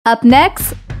Up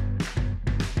next,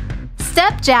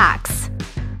 step jacks.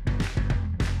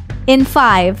 In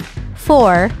 5,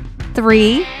 4,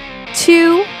 3,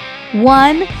 2,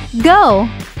 1, go!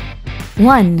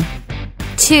 1,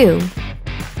 2,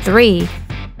 3,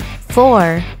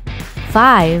 4,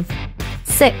 5,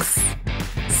 6,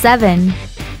 7,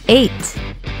 8,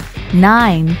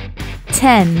 9,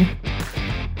 10.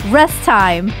 Rest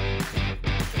time.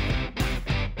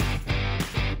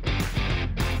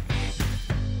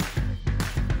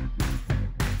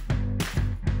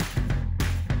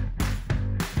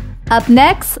 Up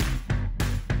next,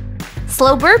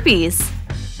 slow burpees.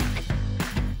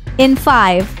 In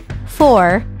 5,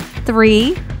 4,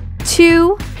 3,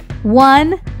 2,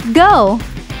 1, go!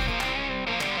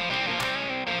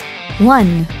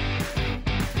 1,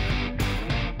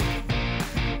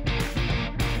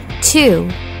 2,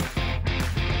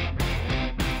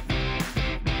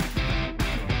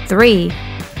 3,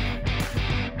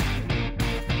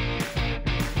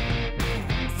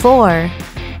 4,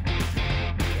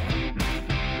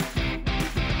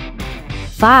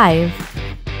 5,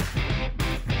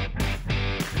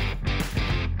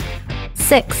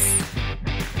 6,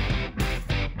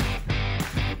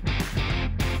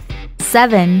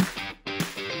 7,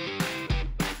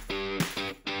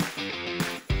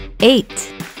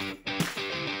 8,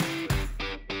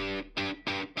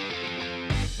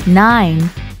 9,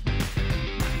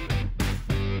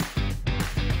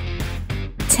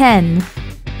 10.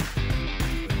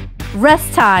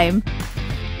 Rest time.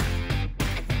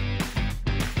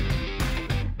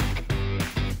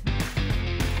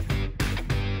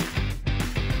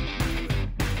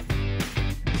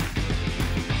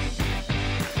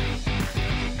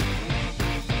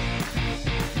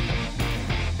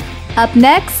 Up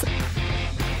next,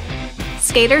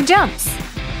 skater jumps.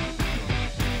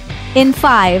 In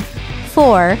 5,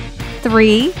 4,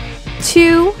 3,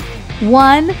 2,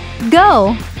 1,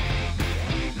 go!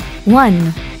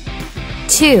 1,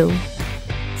 2,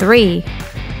 3,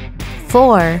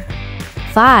 4,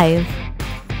 5,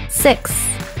 6,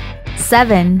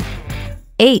 7,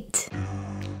 8,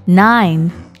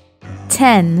 9,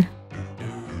 10.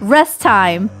 Rest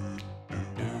time.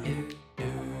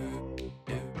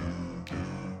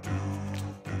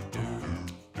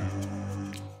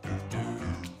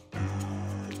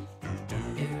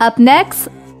 Up next,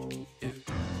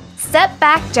 step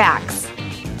back jacks.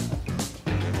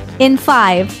 In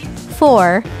 5,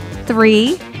 4,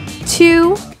 3,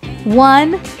 2,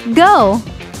 1, go!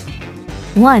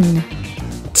 1,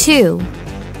 2,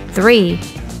 3,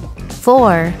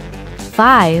 4,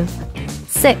 5,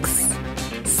 6,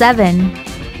 7,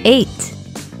 8,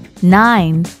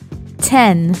 9,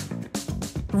 10.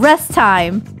 Rest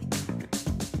time.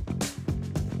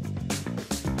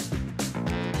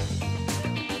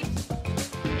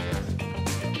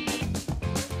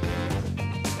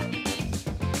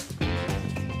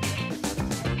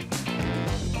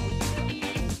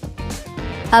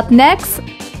 Up next,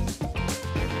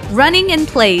 running in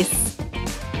place.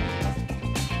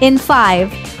 In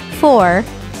 5, 4,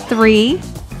 3,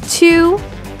 2,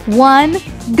 1,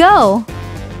 go!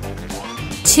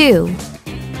 2,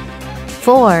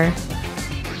 4,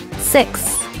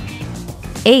 6,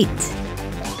 8,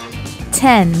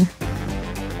 10.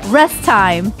 Rest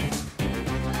time.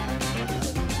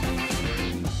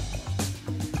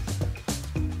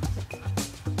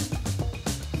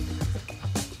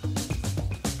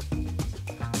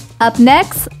 Up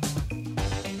next,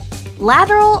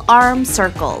 lateral arm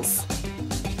circles.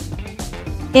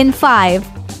 In 5,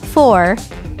 4,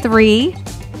 3,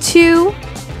 2,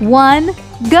 1,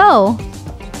 go!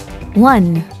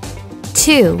 1,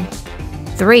 2,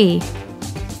 3,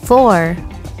 4,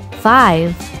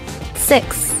 5,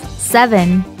 6,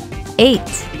 7,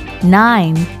 8,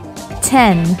 9,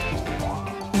 10.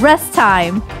 Rest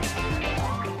time.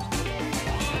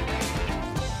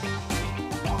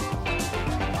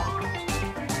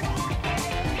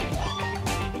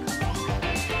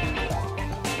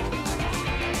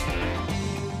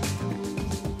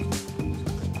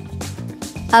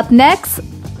 Up next,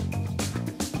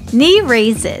 knee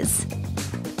raises.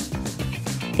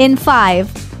 In 5,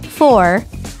 4,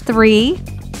 3,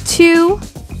 2,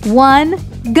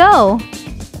 1, go!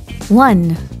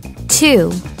 1,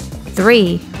 2,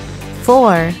 3,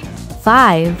 4,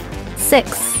 5,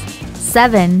 6,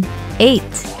 7, 8,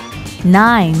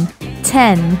 9,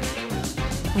 10.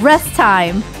 Rest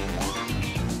time.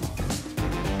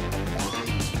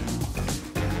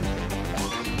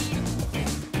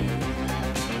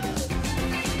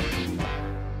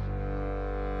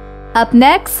 Up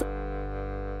next,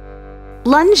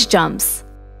 lunge jumps.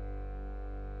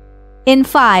 In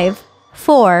 5,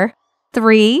 4,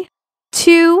 3,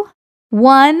 2,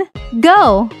 1,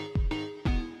 go!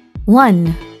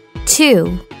 1,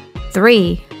 2,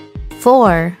 3,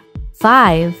 4,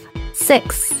 5,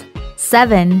 6,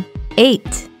 7,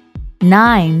 8,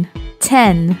 9,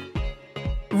 10.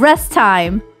 Rest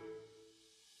time.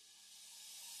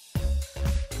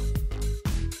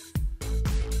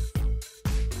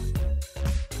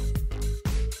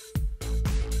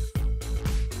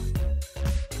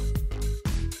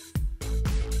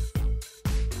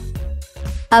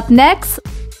 Up next,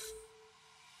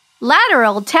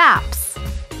 lateral taps.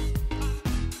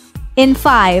 In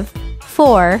 5,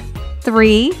 4,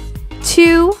 3,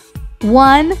 2,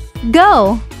 1,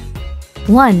 go!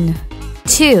 1,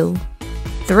 2,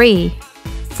 3,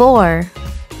 4,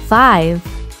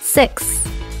 5, 6,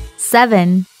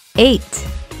 7, 8,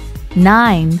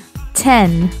 9,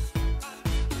 10.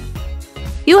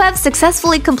 You have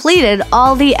successfully completed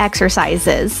all the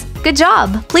exercises. Good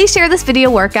job! Please share this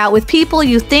video workout with people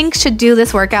you think should do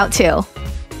this workout too.